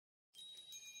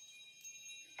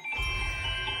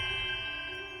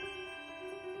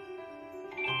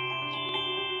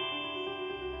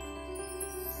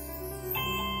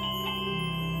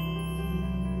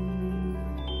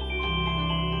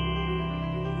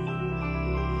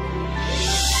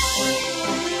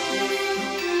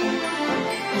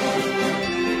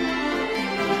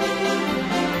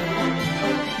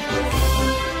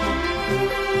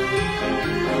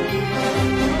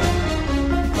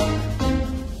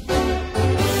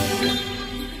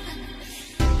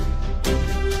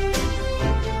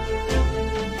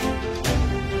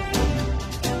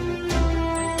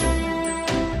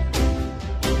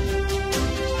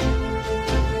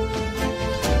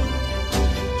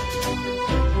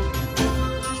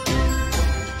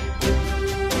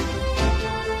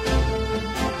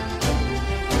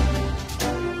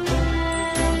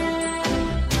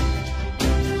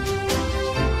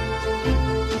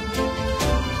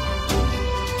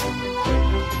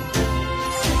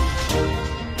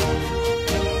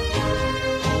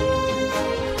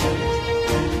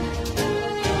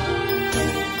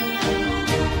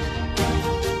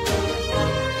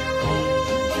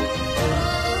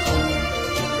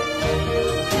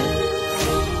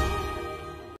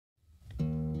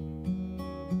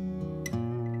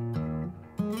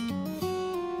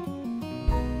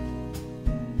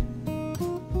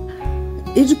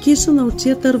Educational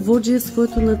театър води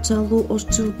своето начало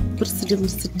още през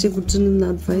 70-те години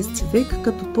на 20 век,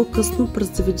 като по-късно през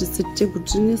 90-те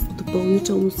години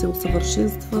допълнително се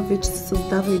усъвършенства, вече се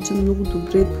създава един много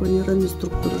добре планиран и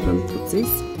структуриран процес.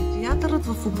 Театърът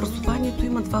в образованието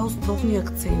има два основни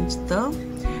акцента.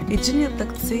 Единият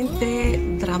акцент е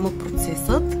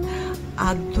драма-процесът,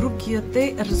 а другият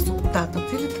е резултатът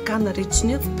или така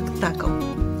нареченият спектакъл.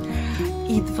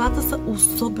 И двата са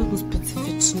особено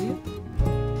специфични.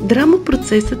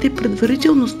 Драма-процесът е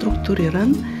предварително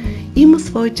структуриран, има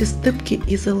своите стъпки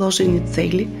и заложени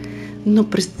цели, но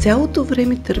през цялото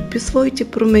време търпи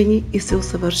своите промени и се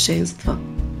усъвършенства.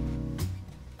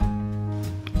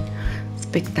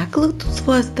 Спектакълът от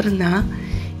своя страна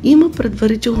има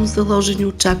предварително заложени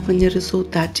очаквани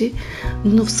резултати,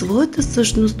 но в своята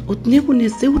същност от него не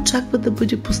се очаква да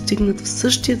бъде постигнат в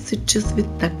същия си чист вид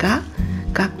така,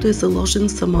 както е заложен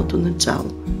в самото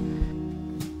начало.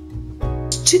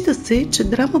 Счита се, че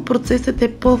драма-процесът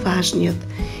е по-важният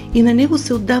и на него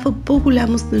се отдава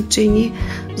по-голямо значение,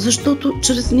 защото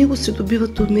чрез него се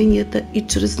добиват уменията и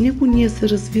чрез него ние се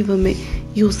развиваме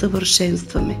и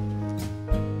усъвършенстваме.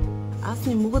 Аз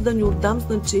не мога да не отдам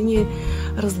значение,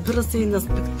 разбира се, и на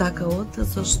спектакълът,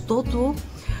 защото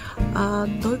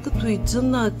той като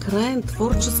един краен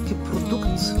творчески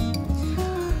продукт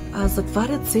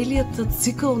затваря целият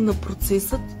цикъл на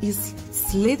процесът и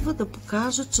следва да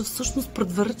покаже, че всъщност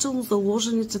предварително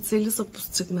заложените цели са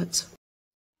постигнати.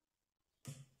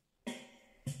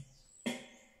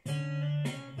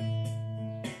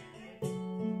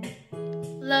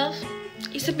 Love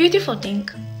is a beautiful thing.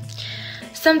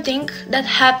 Something that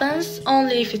happens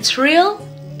only if it's real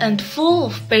and full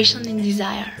of passion and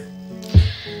desire.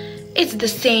 It's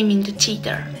the same in the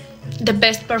theater. The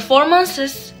best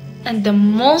performances and the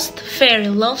most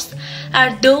fairy loves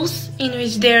are those in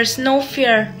which there's no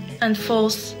fear and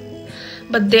false,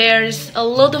 but there is a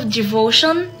lot of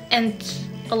devotion and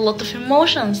a lot of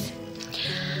emotions.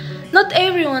 Not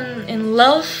everyone in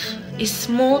love is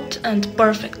smooth and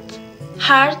perfect.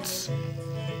 Hearts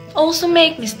also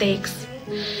make mistakes.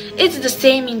 It's the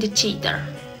same in the theater.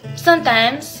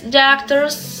 Sometimes the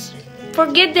actors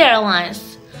forget their lines,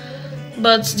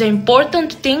 but the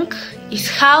important thing is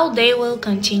how they will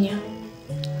continue.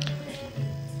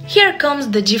 Here comes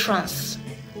the difference.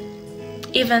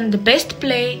 Even the best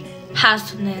play has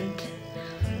an end.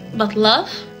 But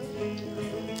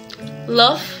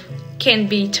love can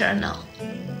be eternal.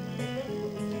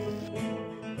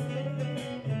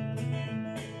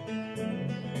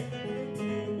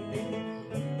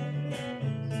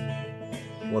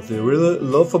 What I really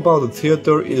love about the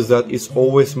theater is that it's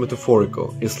always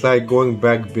metaphorical. It's like going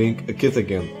back being a kid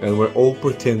again, and we're all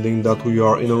pretending that we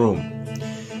are in a room.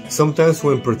 Sometimes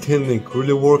when pretending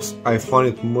really works, I find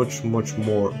it much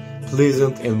more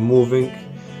pleasant and moving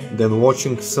than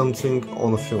watching something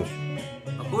on a film.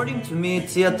 According to me,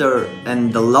 theater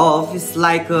and the love is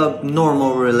like a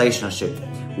normal relationship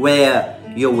where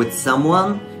you're with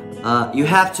someone, you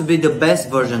have to be the best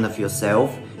version of yourself,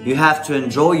 you have to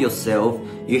enjoy yourself,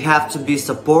 you have to be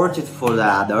supportive for the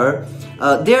other.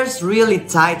 There's really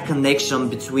tight connection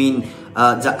between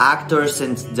the actors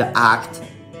and the act,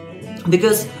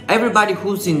 because everybody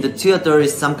who's in the theater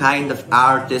is some kind of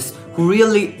artist who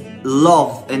really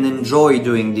love and enjoy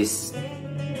doing this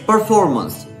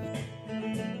performance.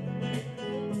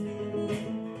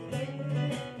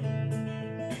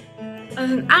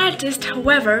 As an artist,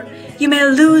 however, you may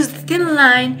lose the thin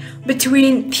line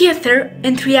between theater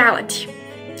and reality.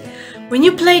 When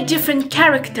you play different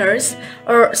characters,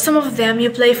 or some of them you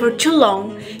play for too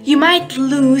long, you might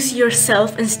lose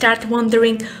yourself and start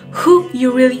wondering who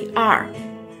you really are.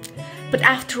 But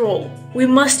after all, we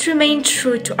must remain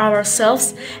true to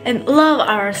ourselves and love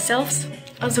ourselves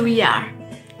as we are.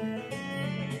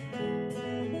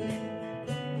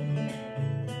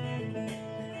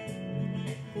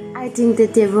 I think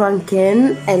that everyone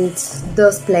can and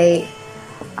does play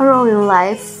a role in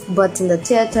life, but in the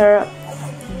theater,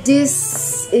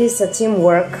 this is a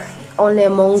teamwork only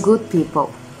among good people.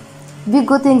 Be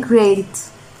good and create.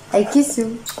 I kiss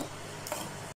you.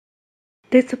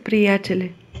 Те са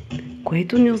приятели,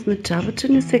 което не означава, че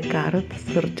не се карат,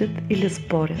 сърдят или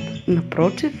спорят.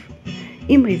 Напротив,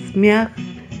 има и смях,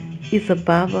 и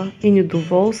забава, и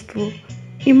недоволство,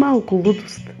 и малко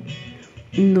лудост,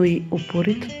 но и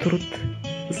упорит труд,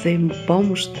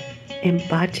 взаимопомощ,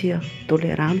 емпатия,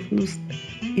 толерантност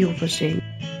и уважение.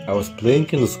 I was playing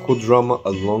in the school drama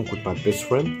along with my best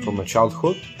friend from my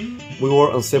childhood. We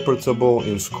were inseparable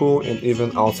in school and even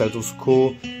outside of school,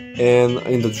 and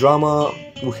in the drama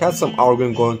we had some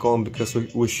arguing going on because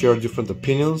we shared different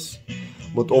opinions,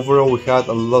 but overall we had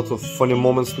a lot of funny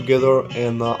moments together,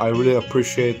 and I really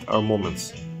appreciate our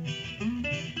moments.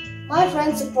 My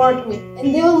friends support me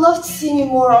and they would love to see me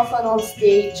more often on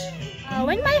stage.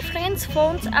 When my friends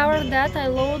found out that I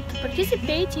loved to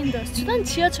participate in the student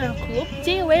theater club,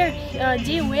 they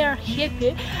were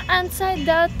happy and said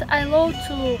that I love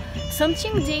to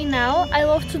something they now I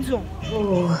love to do.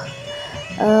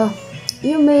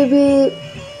 You may be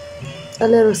a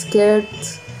little scared,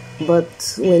 but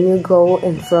when you go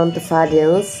in front of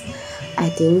audience, I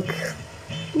think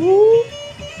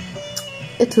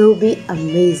it will be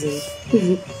amazing.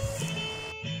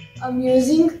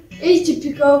 Amusing,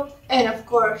 atypical, and of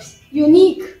course,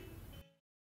 unique.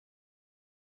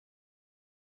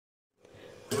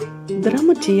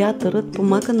 Драма-театърът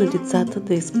помага на децата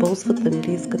да използват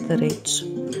английската реч,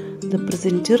 да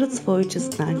презентират своите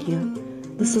знания,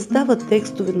 да създават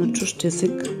текстове на чужд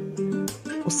език.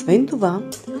 Освен това,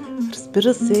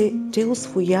 разбира се, те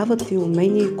усвояват и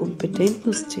умения и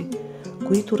компетентности,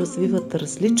 които развиват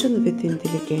различен вид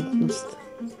интелигентност.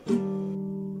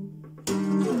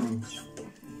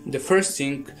 The first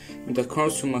thing that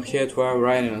comes to my head while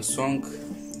writing a song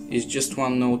is just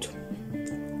one note.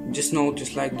 This note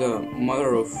is like the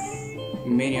mother of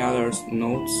many other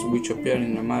notes which appear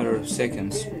in a matter of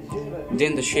seconds.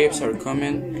 Then the shapes are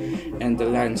coming and the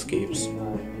landscapes.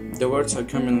 The words are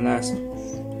coming last.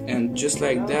 And just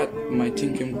like that, my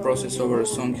thinking process over a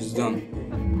song is done.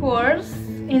 Of course,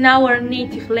 in our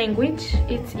native language,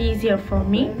 it's easier for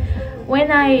me. When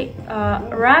I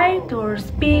write or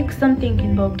speak something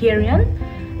in Bulgarian,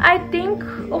 I think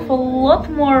of a lot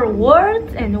more words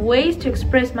and ways to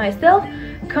express myself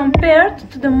compared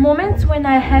to the moments when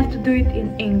I have to do it in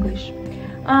English.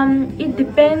 It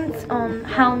depends on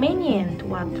how many and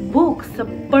what books a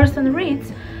person reads,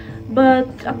 but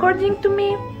according to me,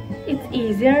 it's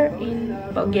easier in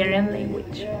Bulgarian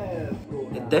language.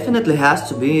 It definitely has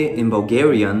to be in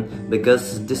Bulgarian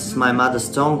because this is my mother's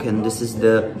tongue and this is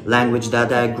the language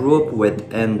that I grew up with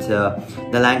and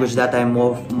the language that I'm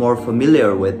more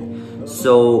familiar with.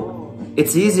 So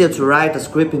it's easier to write a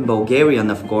script in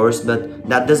Bulgarian, of course, but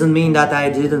that doesn't mean that I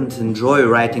didn't enjoy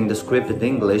writing the script in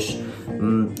English.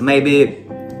 Maybe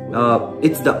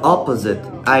it's the opposite.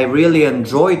 I really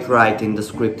enjoyed writing the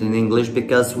script in English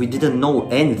because we didn't know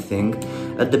anything.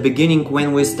 At the beginning, when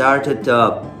we started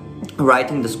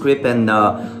writing the script and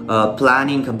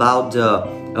planning about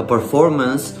a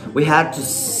performance, we had to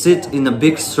sit in a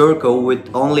big circle with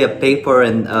only a paper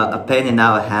and a pen in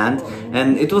our hand,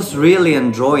 and it was really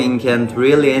enjoying and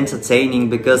really entertaining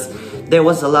because there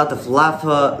was a lot of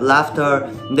laughter,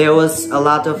 there was a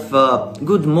lot of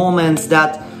good moments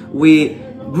that we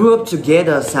grew up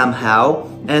together somehow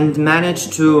and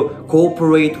managed to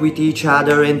cooperate with each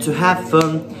other and to have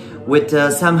fun with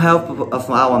some help of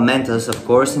our mentors, of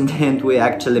course. In the end we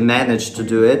actually managed to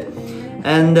do it,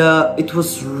 and it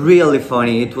was really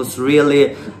funny. It was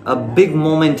really a big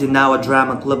moment in our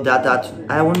drama club that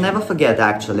I will never forget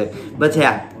actually. But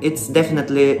yeah, it's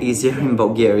definitely easier in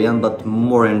Bulgarian but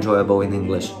more enjoyable in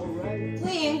English.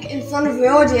 Playing in front of the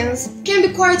audience can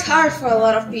be quite hard for a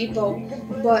lot of people,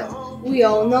 but we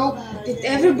all know that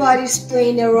everybody's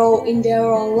playing a role in their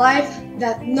own life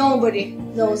that nobody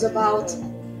knows about.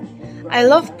 I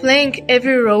love playing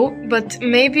every role, but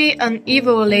maybe an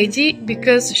evil lady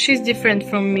because she's different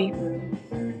from me.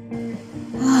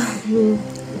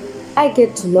 I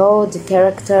get to know the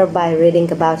character by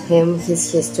reading about him,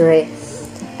 his history.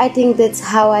 I think that's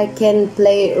how I can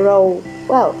play role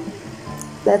well.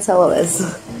 That's all it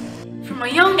is. From a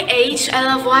young age, I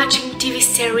love watching TV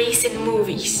series and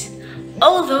movies.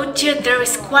 Although theater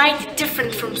is quite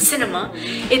different from cinema,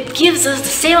 it gives us the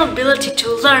same ability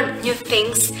to learn new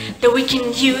things that we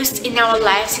can use in our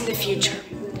lives in the future.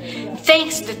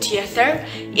 Thanks to the theater,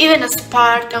 even as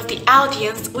part of the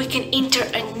audience, we can enter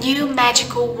a new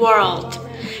magical world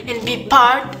and be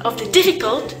part of the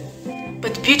difficult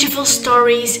but beautiful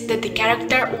stories that the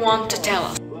character want to tell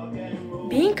us.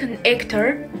 Being an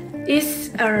actor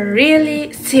is a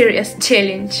really serious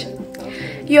challenge.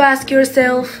 You ask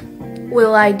yourself,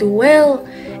 will I do well?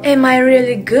 Am I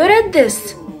really good at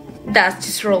this? Does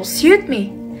this role suit me?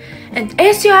 And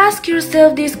as you ask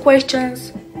yourself these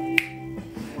questions,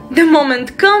 the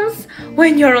moment comes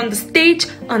when you're on the stage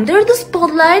under the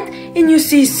spotlight and you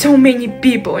see so many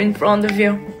people in front of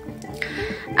you.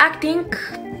 Acting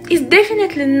is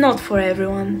definitely not for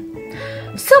everyone.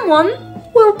 Someone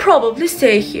will probably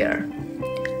say here,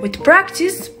 with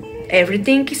practice,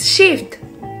 everything is achieved.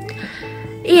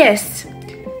 Yes,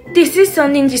 this is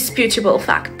an indisputable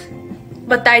fact,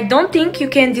 but I don't think you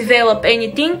can develop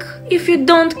anything if you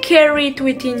don't carry it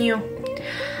within you.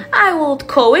 I would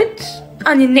call it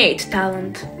an innate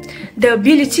talent. The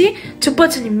ability to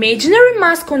put an imaginary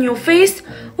mask on your face,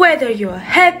 whether you are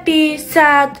happy,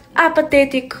 sad,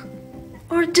 apathetic,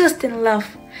 or just in love,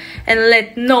 and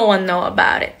let no one know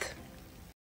about it.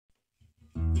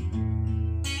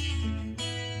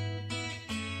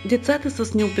 Децата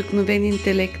с необикновен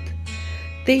интелект.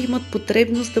 Те имат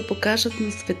потребност да покажат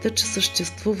на света, че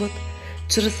съществуват,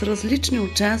 чрез различни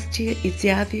участия,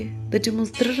 изяви, да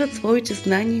демонстрират своите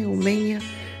знания и умения,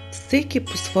 всеки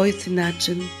по свой си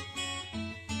начин.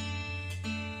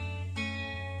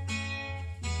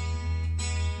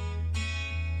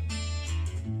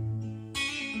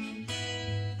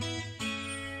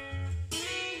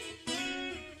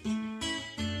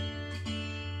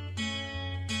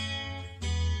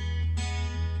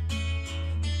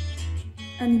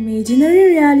 An imaginary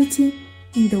reality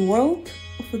in the world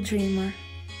of a dreamer.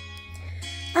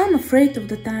 I'm afraid of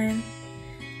the time.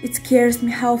 It scares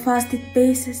me how fast it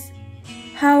paces,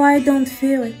 how I don't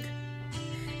feel it.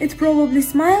 It probably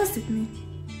smiles at me,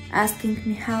 asking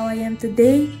me how I am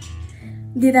today.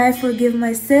 Did I forgive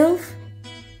myself?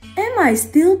 Am I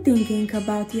still thinking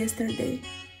about yesterday?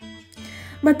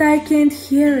 But I can't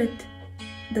hear it.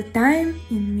 The time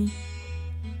in me.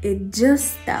 It just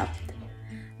stopped.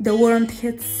 The warmth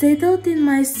had settled in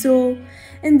my soul,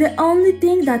 and the only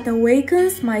thing that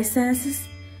awakens my senses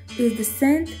is the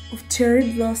scent of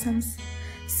cherry blossoms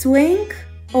swaying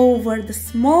over the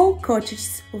small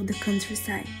cottages of the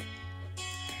countryside.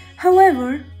 However,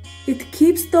 it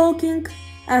keeps talking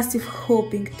as if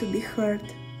hoping to be heard.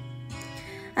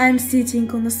 I'm sitting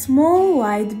on a small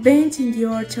white bench in the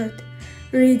orchard,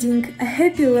 reading a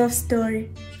happy love story,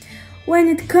 when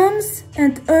it comes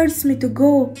and urges me to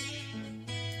go.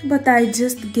 But I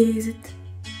just gaze it,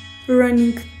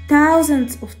 running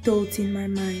thousands of thoughts in my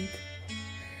mind.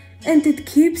 And it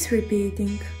keeps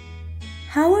repeating,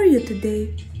 how are you today?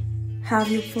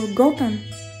 Have you forgotten?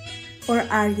 Or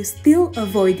are you still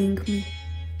avoiding me,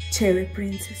 cherry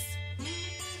princess?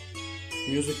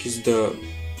 Music is the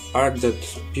art that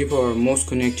people are most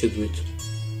connected with.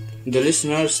 The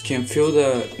listeners can feel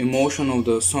the emotion of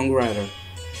the songwriter,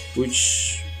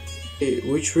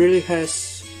 which really has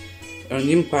an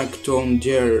impact on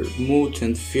their mood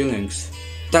and feelings.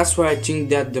 That's why I think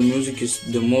that the music is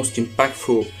the most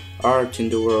impactful art in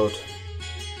the world.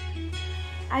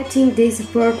 I think they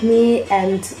support me,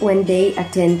 and when they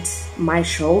attend my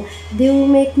show, they will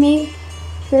make me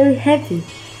very happy.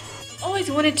 I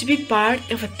always wanted to be part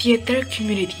of a theater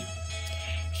community.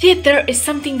 Theater is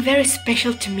something very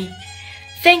special to me.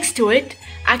 Thanks to it,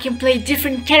 I can play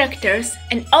different characters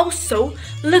and also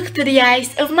look to the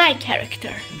eyes of my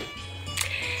character.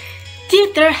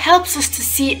 Theater helps us to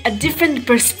see a different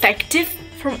perspective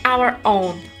from our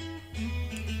own.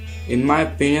 In my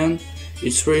opinion,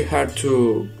 it's really hard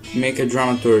to make a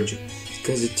dramaturgy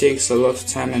because it takes a lot of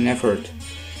time and effort.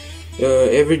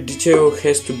 Every detail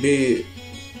has to be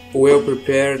well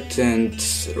prepared and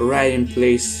right in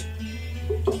place,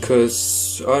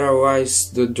 because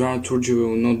otherwise the dramaturgy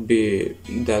will not be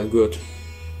that good.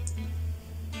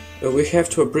 We have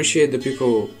to appreciate the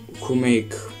people who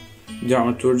make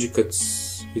dramaturgy,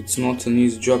 because it's not an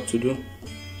easy job to do.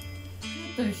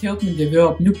 Theater helped me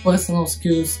develop new personal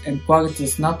skills and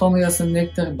qualities, not only as an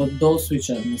actor but those which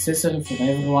are necessary for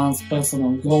everyone's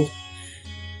personal growth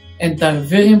and are a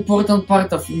very important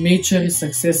part of mutual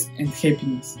success and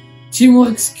happiness.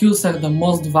 Teamwork skills are the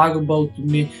most valuable to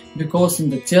me, because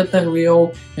in the theater we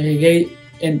all rely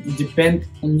and depend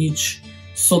on each,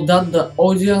 so that the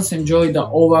audience enjoy the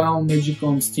overall magic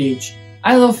on stage.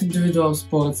 I love individual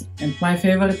sports, and my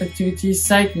favorite activity is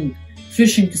cycling.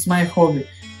 Fishing is my hobby.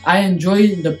 I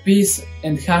enjoy the peace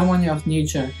and harmony of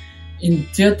nature. In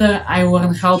theater, I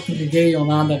learn how to rely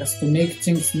on others to make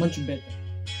things much better.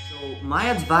 So my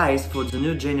advice for the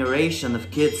new generation of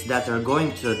kids that are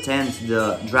going to attend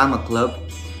the drama club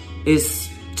is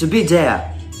to be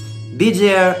there. Be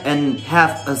there and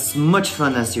have as much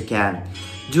fun as you can.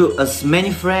 Do as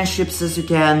many friendships as you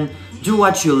can. Do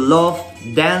what you love,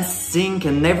 dance, sing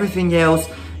and everything else,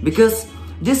 because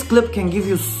this club can give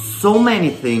you so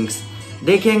many things.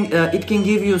 It can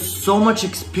give you so much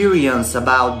experience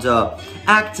about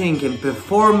acting and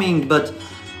performing, but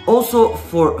also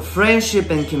for friendship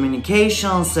and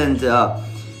communications, and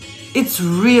it's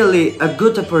really a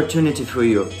good opportunity for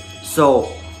you.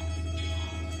 So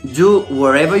do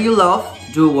whatever you love,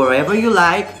 do whatever you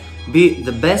like, be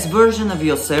the best version of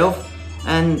yourself,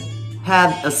 and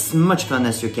have as much fun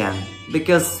as you can,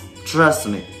 because trust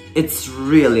me, it's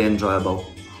really enjoyable.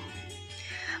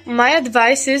 My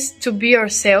advice is to be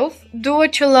yourself, do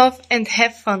what you love and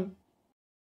have fun.